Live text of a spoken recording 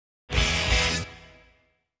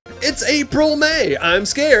It's April May. I'm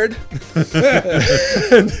scared.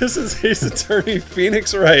 And this is Ace Attorney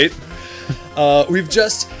Phoenix Wright. We've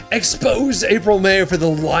just exposed April May for the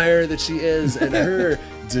liar that she is, and her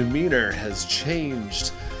demeanor has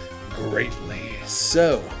changed greatly.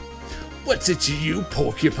 So, what's it to you,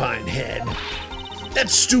 porcupine head? That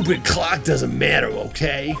stupid clock doesn't matter,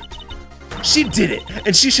 okay? She did it,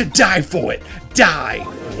 and she should die for it. Die!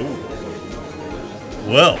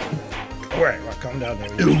 Well. Alright, well, calm down there.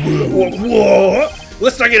 Whoa!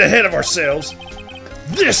 Let's not get ahead of ourselves.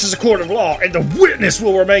 This is a court of law, and the witness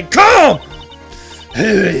will remain calm!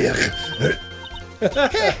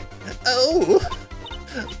 Oh,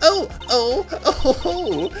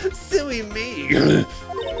 silly me.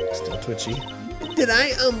 Still twitchy. Did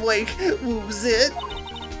I, lose it?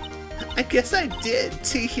 I guess I did,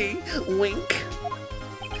 teehee, wink.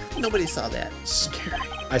 Nobody saw that. Scary.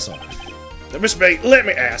 I saw it. Now, Miss May, let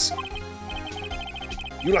me ask.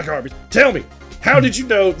 You like Arby's? Tell me, how did you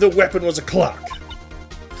know the weapon was a clock?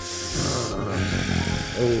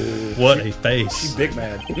 What a face. She's big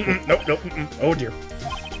mad. Nope. Oh dear.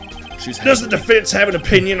 Does the defense have an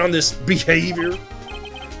opinion on this behavior?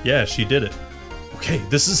 Yeah, she did it. Okay,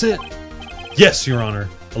 this is it. Yes, Your Honor.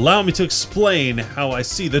 Allow me to explain how I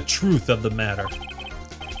see the truth of the matter.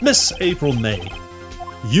 Miss April May,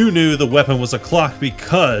 you knew the weapon was a clock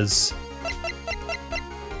because...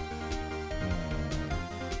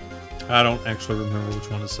 I don't actually remember which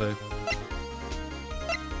one to say.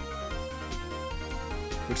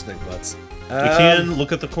 What you think, Butts? We can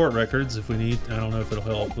look at the court records if we need. I don't know if it'll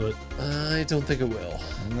help, but... I don't think it will.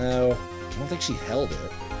 No, I don't think she held it.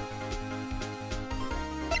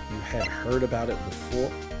 You had heard about it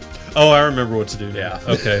before? Oh, I remember what to do. Yeah.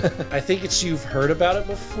 Okay. I think it's you've heard about it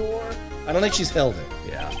before. I don't think she's held it.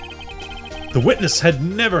 Yeah. The witness had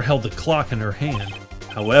never held the clock in her hand.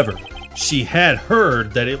 However, she had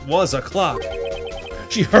heard that it was a clock.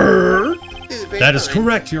 She heard? That is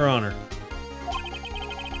correct, Your Honor.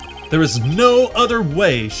 There is no other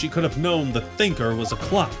way she could have known the thinker was a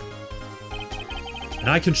clock. And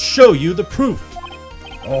I can show you the proof.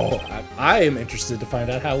 Oh, I am interested to find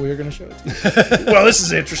out how we are going to show it to you. Well, this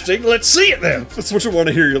is interesting. Let's see it then. That's what you want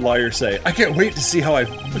to hear your liar say. I can't wait to see how I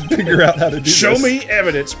figure out how to do this. Show me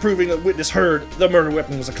evidence proving that witness heard the murder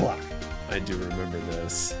weapon was a clock. I do remember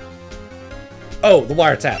this. Oh, the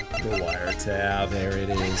wiretap. The wiretap. There it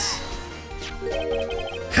is.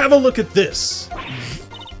 Have a look at this.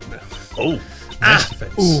 Oh, nasty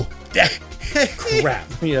face. Ooh. Crap.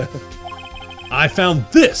 Yeah. I found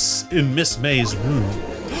this in Miss May's room.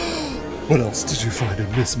 What else did you find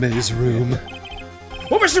in Miss May's room?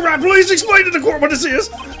 Well, Mr. Wright, please explain to the court what this is.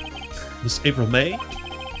 Miss April May,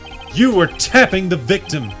 you were tapping the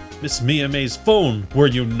victim, Miss Mia May's phone, were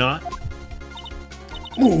you not?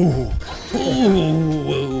 Ooh.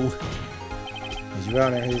 Your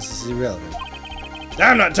Honor, this is irrelevant.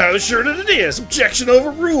 I'm not entirely sure that it is. Objection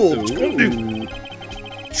overruled. What you gonna do?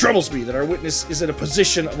 Troubles me that our witness is in a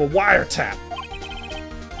position of a wiretap.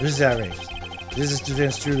 This is outrageous. Does this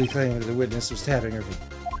defense truly claim that the witness was tapping her phone?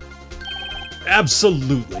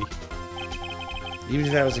 Absolutely. Even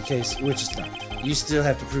if that was the case, which is not, you still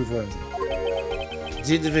have to prove one thing.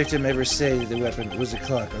 Did the victim ever say that the weapon was a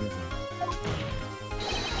clock on the phone?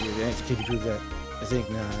 Can you prove that? I think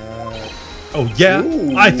not. Oh yeah?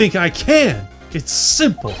 Ooh. I think I can. It's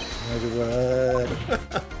simple. What?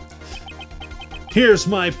 Here's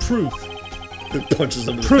my proof. It punches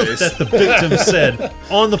him in the Proof face. that the victim said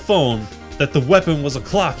on the phone that the weapon was a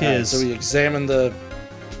clock Right, is... so we examine the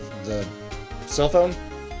cell phone?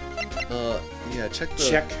 Yeah, check the...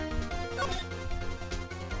 Check.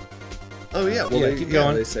 Oh, yeah, well, Yeah, keep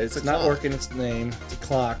going. They say it's a not clock. working, it's the name. It's a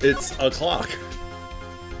clock. It's a clock.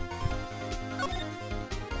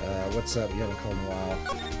 What's up? You haven't called in a while.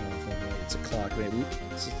 It's a clock. Wait,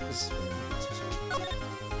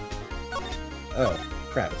 oh,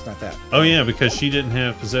 crap, it's not that. Oh yeah, because she didn't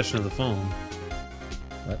have possession of the phone.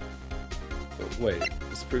 What? Wait,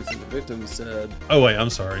 it's proof that the victim said... Oh wait, I'm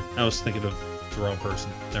sorry. I was thinking of the wrong person.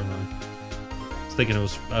 Never mind. I was thinking it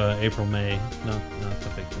was April May, not the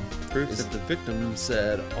victim. Proof that the victim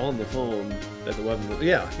said on the phone that the weapon was...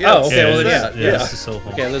 Yeah. Oh, okay, well, it's the cell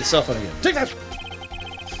phone. Okay, let's cell phone again. Take that!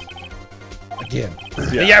 Again.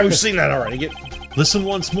 Yeah. Yeah, we've seen that already. Listen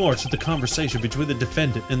once more to the conversation between the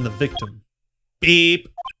defendant and the victim. Beep.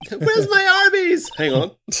 Where's my Arby's? Hang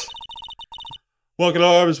on. Welcome to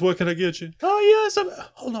Arby's, what can I get you? Oh yes,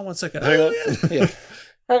 hold on one second. Hang on. Yeah.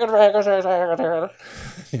 I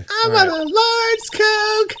want a large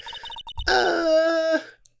Coke.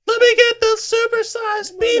 Let me get the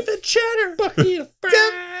supersized beef and cheddar. Do you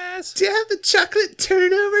have the chocolate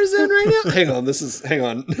turnovers in crying out. Hang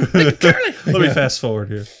on. Let me fast forward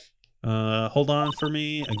here. Hold on for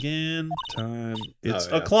me again. Time. It's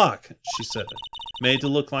a clock. She said it. Made to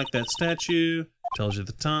look like that statue. Tells you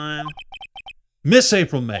the time. Miss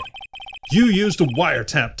April May, you used a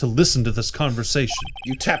wiretap to listen to this conversation.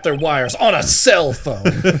 You tapped their wires on a cell phone.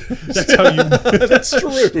 That's how you. That's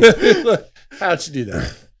true. How'd you do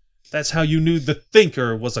that? That's how you knew the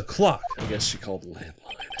thinker was a clock. I guess she called the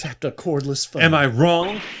landline. Tapped a cordless phone. Am I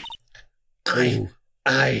wrong?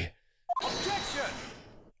 I.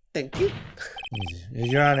 Thank you.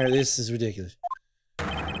 Your Honor, this is ridiculous.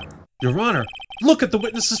 Your Honor, look at the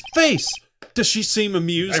witness's face. Does she seem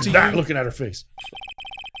amused to I'm not you? looking at her face.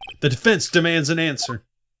 The defense demands an answer.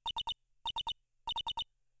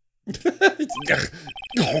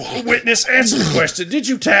 Witness, answer the question. Did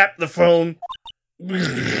you tap the phone?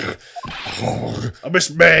 Miss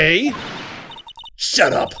May?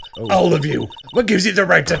 Shut up, all of you. What gives you the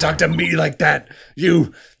right to talk to me like that?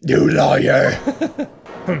 You lawyer.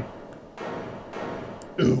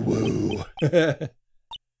 UwUh-oh.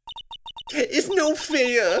 It's no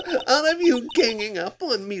fair, all of you ganging up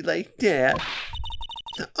on me like that.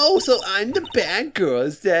 Oh, so I'm the bad girl,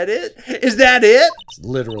 is that it? Is that it? It's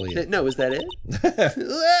literally it. No, is that it?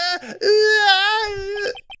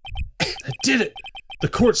 I did it. The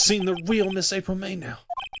court's seen the real Miss April May now.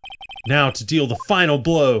 Now to deal the final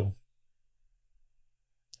blow.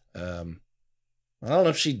 I don't know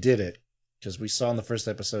if she did it, because we saw in the first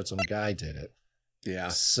episode some guy did it. Yeah.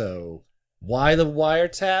 So, why the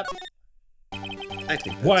wiretap? I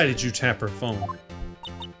think Why did you tap her phone?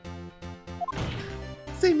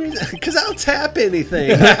 same reason, because I'll tap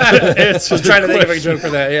anything. I was trying to think of a joke for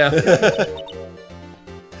that, yeah.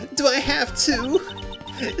 Do I have to?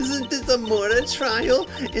 Isn't this a murder trial?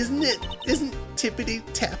 Isn't tippity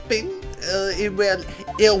tapping irrelevant?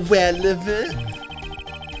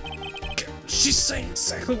 She's saying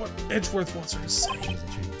exactly what Edgeworth wants her to say.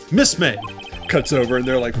 Miss May. Cuts over and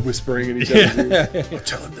they're like whispering in each other's ears. I'll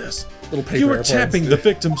tell him this. Little paper You were airplanes. tapping the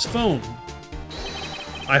victim's phone.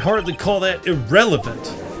 I hardly call that irrelevant.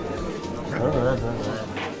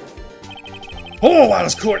 Oh, while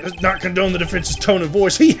this court does not condone the defense's tone of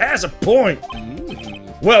voice, he has a point.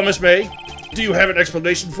 Well, Miss May, do you have an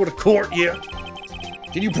explanation for the court, yeah?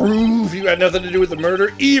 Can you prove you had nothing to do with the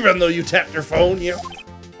murder, even though you tapped your phone, yeah?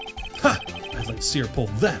 Ha! I'd like to see her pull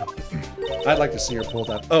that off. I'd like to see her pull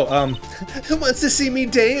that. Oh, Who wants to see me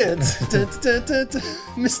dance? Dun, dun, dun, dun.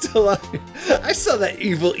 Mr. Lion, I saw that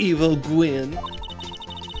evil Gwen.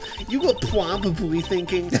 You were probably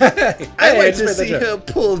thinking, I'd like to see her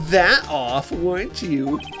pull that off, weren't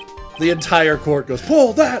you? the entire court goes,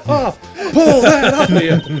 pull that off! Pull that off!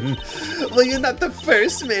 Yeah. Well, you're not the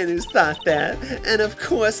first man who's thought that. And of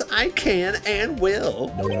course, I can and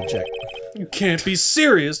will. No one object. You can't be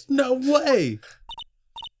serious. No way.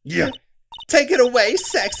 Yeah. Take it away,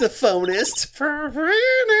 saxophonist.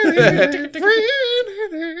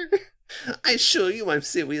 I assure you I'm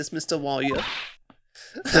serious, Mr. Warrior.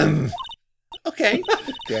 Okay.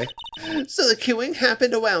 Okay. So the killing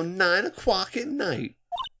happened around 9 o'clock at night.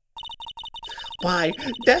 Why,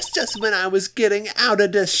 that's just when I was getting out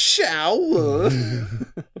of the shower.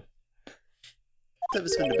 That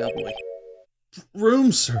was from the bellboy.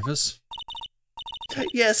 Room service.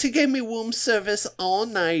 Yes, he gave me room service all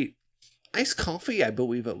night. Iced coffee, I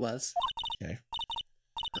believe it was. Okay.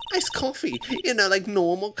 Iced coffee. You know, like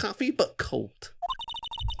normal coffee, but cold.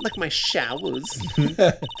 Like my showers.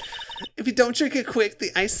 If you don't drink it quick, the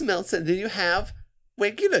ice melts and then you have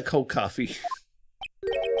regular cold coffee.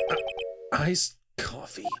 Iced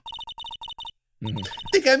coffee.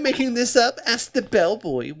 Think I'm making this up? Ask the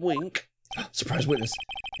bellboy. Wink. Surprise witness.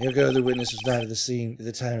 Here go, the witness was not at the scene at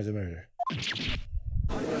the time of the murder.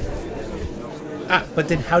 Ah, but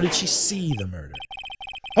then how did she see the murder?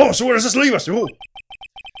 Oh, so where does this leave us? Oh.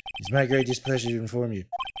 It's my great displeasure to inform you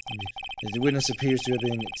that the witness appears to have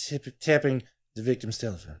been tapping the victim's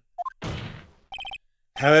telephone.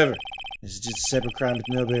 However, this is just a separate crime with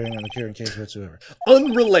no bearing on the current case whatsoever.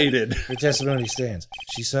 Unrelated. Her testimony stands.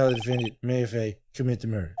 She saw the defendant, Mayfair, commit the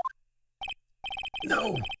murder.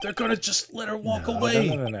 No, they're gonna just let her walk away.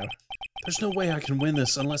 No. There's no way I can win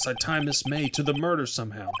this unless I tie Miss May to the murder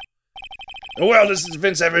somehow. Oh, well, does the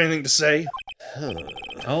defense have anything to say?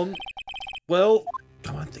 Well,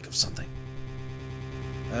 come on, think of something.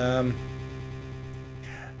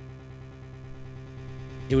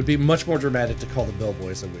 It would be much more dramatic to call the bellboy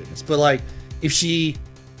as a witness. But, like, if she...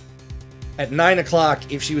 At 9 o'clock,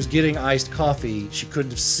 if she was getting iced coffee, she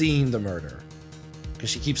couldn't have seen the murder. Because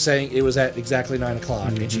she keeps saying it was at exactly 9 o'clock,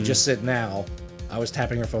 and she just said now. I was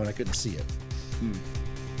tapping her phone, I couldn't see it.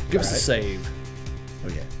 Give us a save. Oh,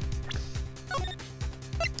 yeah.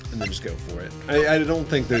 then just go for it. I don't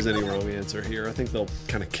think there's any wrong answer here. I think they'll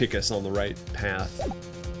kind of kick us on the right path.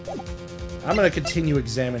 I'm gonna continue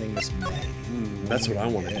examining this May. That's what I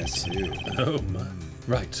want to do too. Oh my.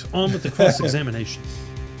 Right. On with the cross-examination.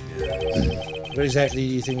 What exactly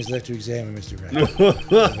do you think is left to examine, Mr. Wright?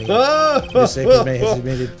 Miss April May has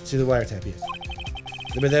admitted to the wiretap, yes.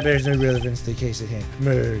 But that bears no relevance to the case at hand.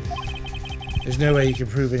 Murder. There's no way you can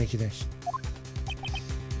prove any connection.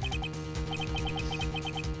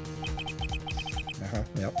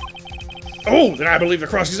 Yep. Oh, then I believe the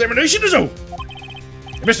cross-examination is over.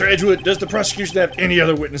 Mr. Edgewood, does the prosecution have any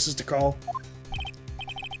other witnesses to call?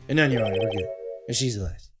 And none, Your Honor, we're good. And she's the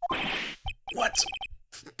last. What?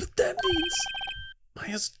 But that means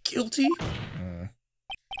Maya's guilty? I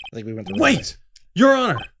think we went the Wait! Your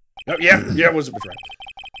Honor! Oh, yeah, it was right.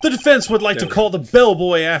 The defense would like to call the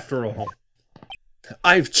bellboy after all.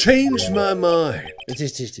 I've changed my mind. It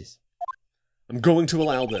is. I'm going to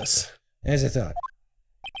allow this. As I thought.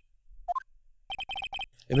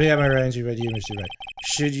 It may have my right answer by you, Mr. Wright.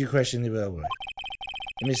 Should you question the bellboy,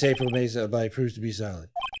 and Miss April May's alibi proves to be solid,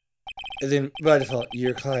 then by default,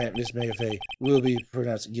 your client, Miss Megafay, will be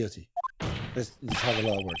pronounced guilty. That's how the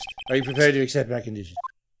law works. Are you prepared to accept my conditions?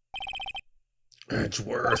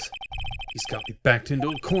 Edgeworth. He's got me backed into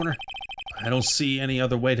a corner. I don't see any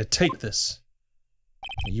other way to take this.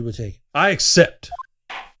 You will take it. I accept.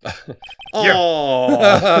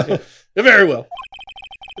 Oh, Very well.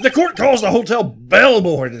 The court calls the hotel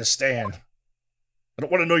bellboy to the stand. I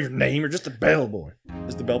don't want to know your name or just the bellboy.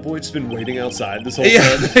 has the bellboy just been waiting outside this whole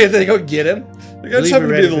Yeah, time? they go get him. I just happened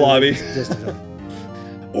to be in the lobby. Justify.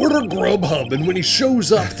 Order Grubhub, and when he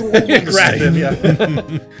shows up, throw him on the Grab him, stage.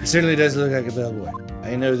 yeah. He certainly does look like a bellboy.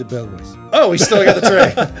 I know the bellboys. Oh, he's still got the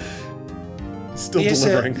tray. Still Yes,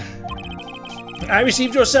 delivering. I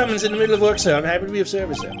received your summons in the middle of work, sir. I'm happy to be of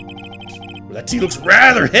service, sir. Well, that tea looks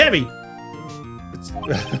rather heavy.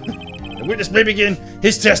 The witness may begin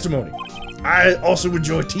his testimony. I also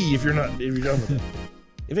enjoy tea if you're done with it.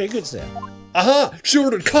 You're very good, sir. Aha! She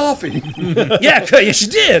ordered coffee! Yeah, yes, you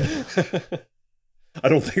did. I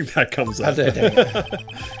don't think that comes up.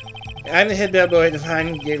 I'm the head bellboy at the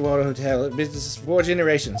fine Gatewater Hotel. Business for 4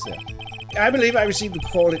 generations, sir. I believe I received a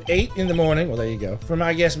call at 8 in the morning. Well, there you go. From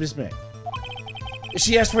my guest, Miss May.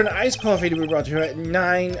 She asked for an iced coffee to be brought to her at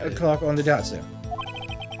 9 o'clock on the dot, sir.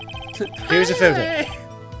 Here's a photo. I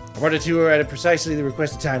brought it to her at precisely the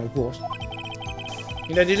requested time, of course.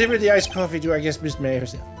 And I delivered the iced coffee to our guest, Miss May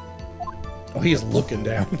herself. Oh, he is looking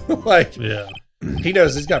down. Like, Yeah. he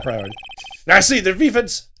knows he's got priority. Now, I see the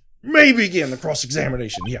defense may begin the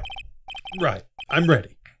cross-examination. Yeah. Right. I'm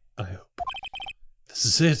ready. I hope. This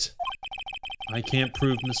is it. I can't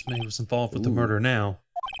prove Miss May was involved with the murder now.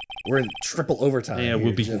 We're in triple overtime. Yeah, here,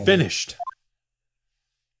 we'll be gentlemen. finished.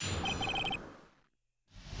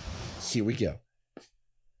 Here we go.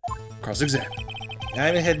 Cross-exam.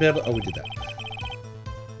 I'm a head bellboy. Oh, we did that.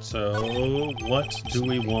 So, what do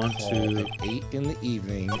we want Call to... at 8 in the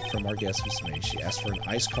evening from our guest, Miss May. She asked for an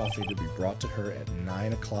iced coffee to be brought to her at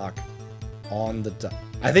 9 o'clock on the dot.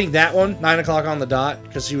 I think that one, 9 o'clock on the dot,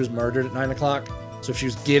 because she was murdered at 9 o'clock. So if she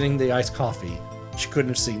was getting the iced coffee, she couldn't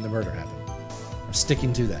have seen the murder happen. I'm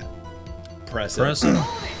sticking to that. Press Press it.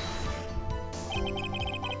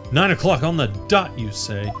 it. 9 o'clock on the dot, you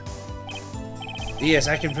say? Yes,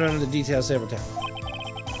 I confirmed the details several times.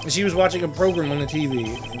 She was watching a program on the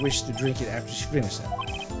TV and wished to drink it after she finished that.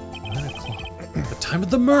 9 o'clock. The time of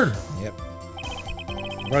the murder. Yep.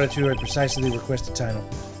 Brought it to her at precisely the requested time.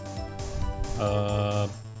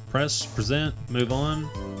 Press, present, move on.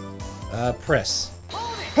 Press.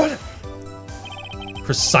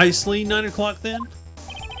 Precisely 9 o'clock then?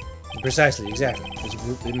 Precisely, exactly.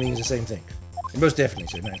 It means the same thing. It most definitely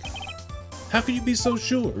said 9 o'clock. How can you be so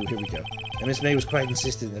sure? Here we go. And Miss May was quite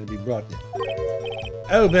insistent that it be brought there.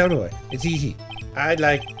 Oh, bellboy, it's easy. I'd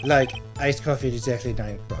like iced coffee at exactly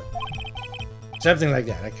 9 o'clock. Something like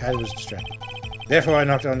that. I kind of was distracted. Therefore, I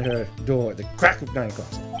knocked on her door at the crack of 9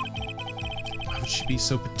 o'clock. Why would she be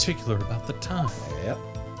so particular about the time? Yep.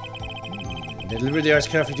 Delivered the iced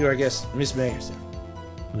coffee to our guest, Miss May herself.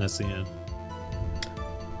 And that's the end.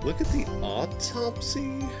 Look at the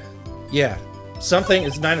autopsy. Yeah. Something,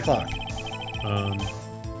 it's 9 o'clock.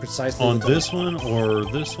 Precisely. On this one, or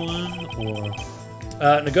this one, or...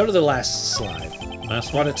 Now go to the last slide. Last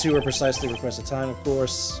Brought one? it to her precisely requested time, of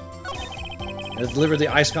course. And delivered the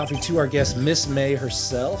iced coffee to our guest, Miss May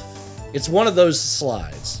herself. It's one of those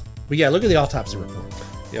slides. But yeah, look at the autopsy report.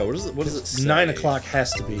 Yeah, what does it say? 9 o'clock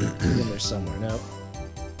has to be in there somewhere. No.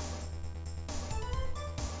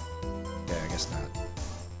 Yeah, I guess not.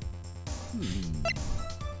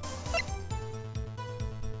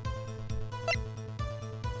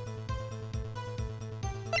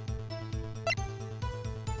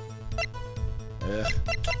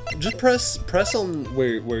 Just press on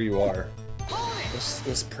where you are.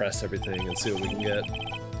 Let's press everything and see what we can get.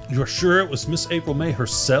 You're sure it was Miss April May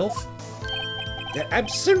herself? Yeah,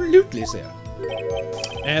 absolutely, sir.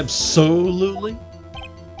 Absolutely?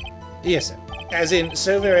 Yes, sir. As in,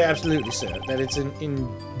 so very absolutely, sir, that it's an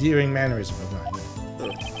endearing mannerism of mine.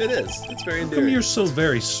 It is. It's very How come endearing. you're so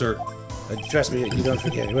very certain? Trust me, you don't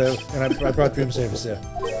forget. Well, and I brought room service, sir.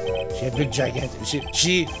 She had big, gigantic...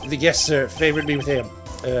 She, the guest, sir, favored me with a,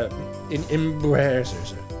 embracer,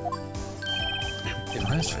 sir.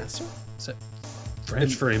 Embracer? Is that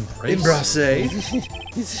French for embrace? Embrace.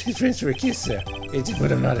 It's French for a kiss, sir.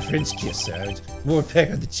 But I'm not a French kiss, sir. It's more peck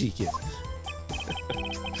on the cheek kiss.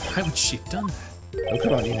 Why would she have done that? Oh,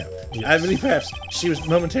 come on, you know. Yes. I believe perhaps she was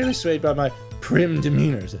momentarily swayed by my prim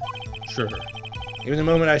demeanor, sir. Sure. Even the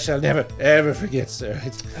moment I shall never, ever forget, sir.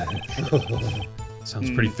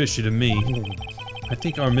 Sounds pretty fishy to me. I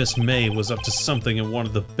think our Miss May was up to something and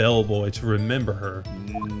wanted the bellboy to remember her.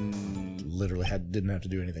 Literally didn't have to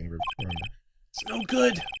do anything to remember. It's no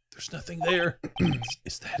good. There's nothing there.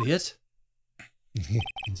 Is that it?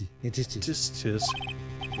 It is. Just is.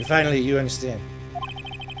 And finally, you understand.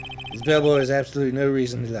 This bellboy has absolutely no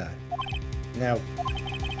reason to lie. Now,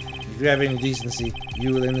 if you have any decency,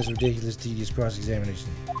 you will end this ridiculous, tedious cross-examination.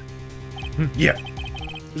 Yeah.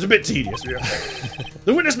 It was a bit tedious, yeah.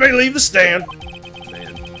 The witness may leave the stand.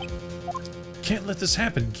 Man. Can't let this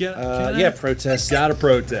happen. Can Yeah, protest. Gotta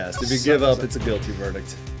protest. If you give up, it's a guilty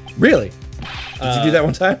verdict. Really? Did you do that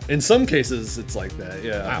one time? In some cases, it's like that,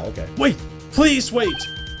 yeah. Wow, okay. Wait! Please wait!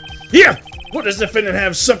 Yeah. What, does the defendant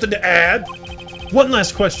have something to add? One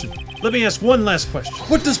last question. Let me ask one last question.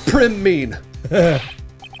 What does prim mean?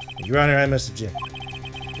 Your Honor, I must object.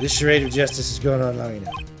 This charade of justice has gone on long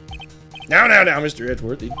enough. Now, Mr.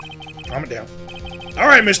 Edgeworthy. Calm it down. All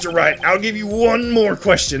right, Mr. Wright, I'll give you one more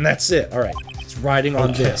question. That's it. All right, it's riding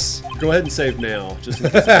on this. Go ahead and save now, just in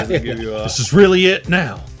case it doesn't give you a... This is really it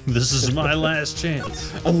now. This is my last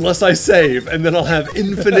chance. Unless I save, and then I'll have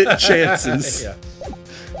infinite chances. Yeah.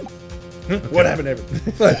 What happened, Evan?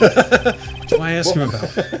 What do I ask him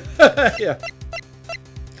about? Yeah.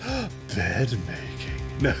 Bed making.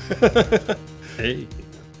 No. Hey.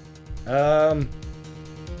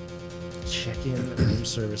 Check-in room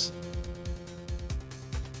service.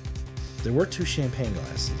 There were 2 champagne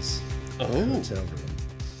glasses in the Oh, hotel room.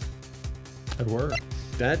 Good work.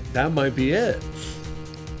 that might be it.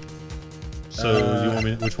 So, you want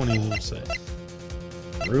me? Which one do you want to say?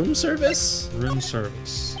 Room service? Room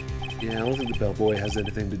service. Yeah, I don't think the bellboy has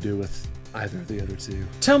anything to do with either of the other two.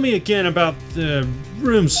 Tell me again about the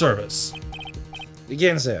room service.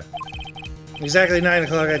 Again, sir. Exactly 9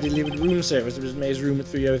 o'clock, I delivered room service to Miss May's room at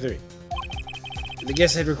 303. The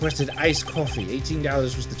guest had requested iced coffee.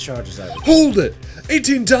 $18 was the charges I would. Hold it!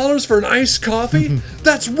 $18 for an iced coffee?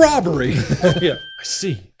 That's robbery! Yeah. I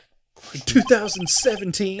see.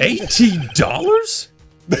 2017. $18?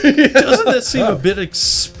 Doesn't that seem a bit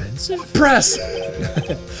expensive? Press!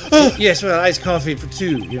 Yes, well, iced coffee for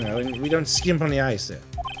 2, you know, and we don't skimp on the ice there.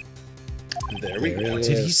 There we go. What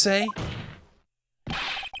did he say?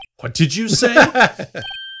 What did you say?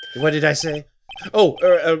 What did I say? Oh,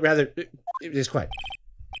 rather, it is quiet.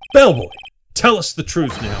 Bellboy, tell us the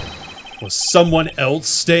truth now. Was someone else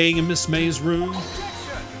staying in Miss May's room?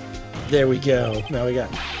 There we go. Now we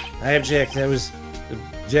got. I object. That was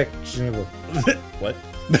objectionable. What?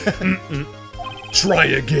 Try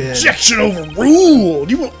again. Objection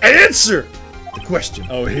overruled. You will answer the question.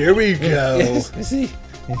 Oh, here we go. Yes, see?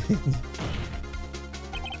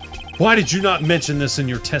 Why did you not mention this in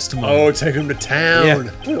your testimony? Oh, take him to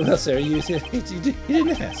town. Yeah. Well, sir, you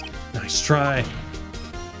didn't ask. Nice try.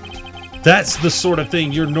 That's the sort of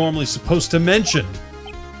thing you're normally supposed to mention.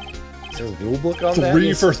 Is there a rule book on that?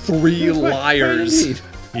 3 for 3 liars. Indeed.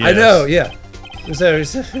 Yes. I know, yeah. So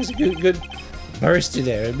there's a good barrister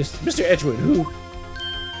there, Mr. Edgewood, who...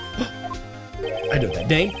 I know that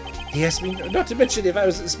name. He asked me not to mention if I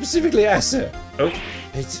was specifically asked, sir. Oh.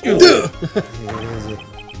 It's...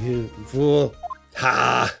 You fool.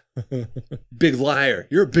 Ha! Big liar.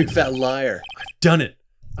 You're a big fat liar. I've done it.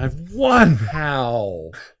 I've won.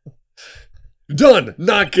 How? Done.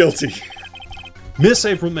 Not guilty. Miss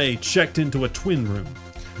April May checked into a twin room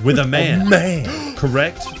with a man. Man.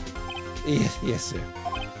 Correct? Yes, sir.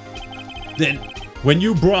 Then, when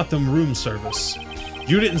you brought them room service,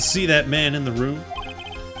 you didn't see that man in the room?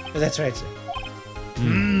 That's right, sir.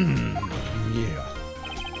 Yeah.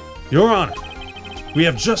 Your Honor, we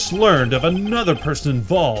have just learned of another person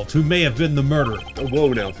involved who may have been the murderer. Oh,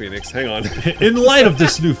 whoa now, Phoenix. Hang on. In light of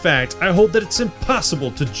this new fact, I hold that it's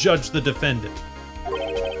impossible to judge the defendant.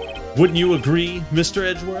 Wouldn't you agree, Mr.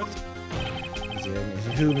 Edgeworth?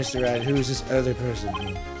 Who, Mr. Wright? Who is this other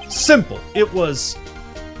person? Simple. It was...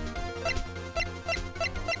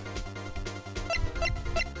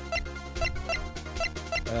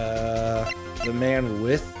 The man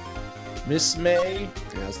with Miss May?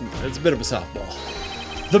 Yeah, it's a bit of a softball.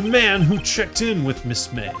 the man who checked in with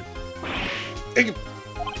Miss May. Hey,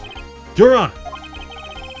 Your Honor,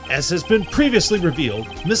 as has been previously revealed,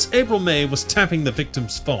 Miss April May was tapping the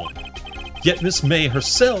victim's phone. Yet Miss May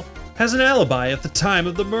herself has an alibi at the time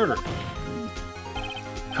of the murder.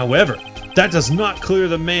 However, that does not clear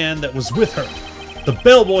the man that was with her. The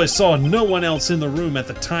bellboy saw no one else in the room at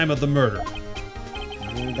the time of the murder.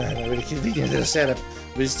 I would have convenient little setup,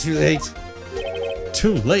 but it's too late.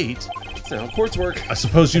 Too late? That's how courts work. I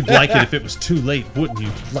suppose you'd like it if it was too late, wouldn't you?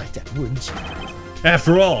 Like that, wouldn't you?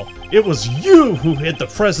 After all, it was you who hid the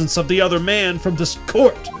presence of the other man from this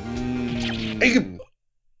court. Hey,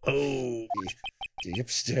 oh, the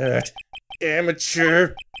upstart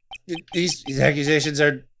amateur. These accusations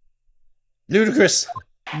are ludicrous.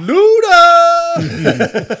 Luda!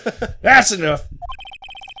 That's enough.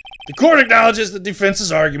 The court acknowledges the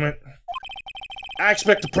defense's argument. I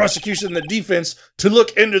expect the prosecution and the defense to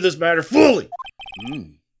look into this matter fully.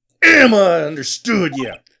 Am I understood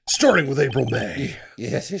yet? Starting with April May.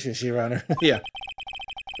 Yes, Your Honor. Yeah.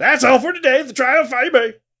 That's all for today. The trial of Fannie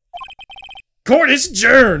Mae. Court is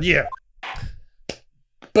adjourned. Yeah.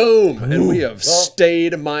 Boom! And we have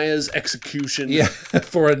stayed Maya's execution. Yeah,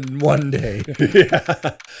 for one day.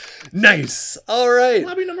 Yeah. Nice. All right.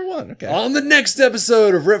 Lobby number 1. Okay. On the next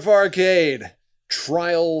episode of Riff Arcade,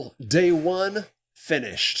 trial day 1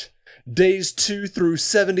 finished. Days 2 through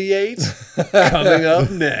 78 coming up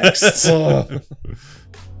next.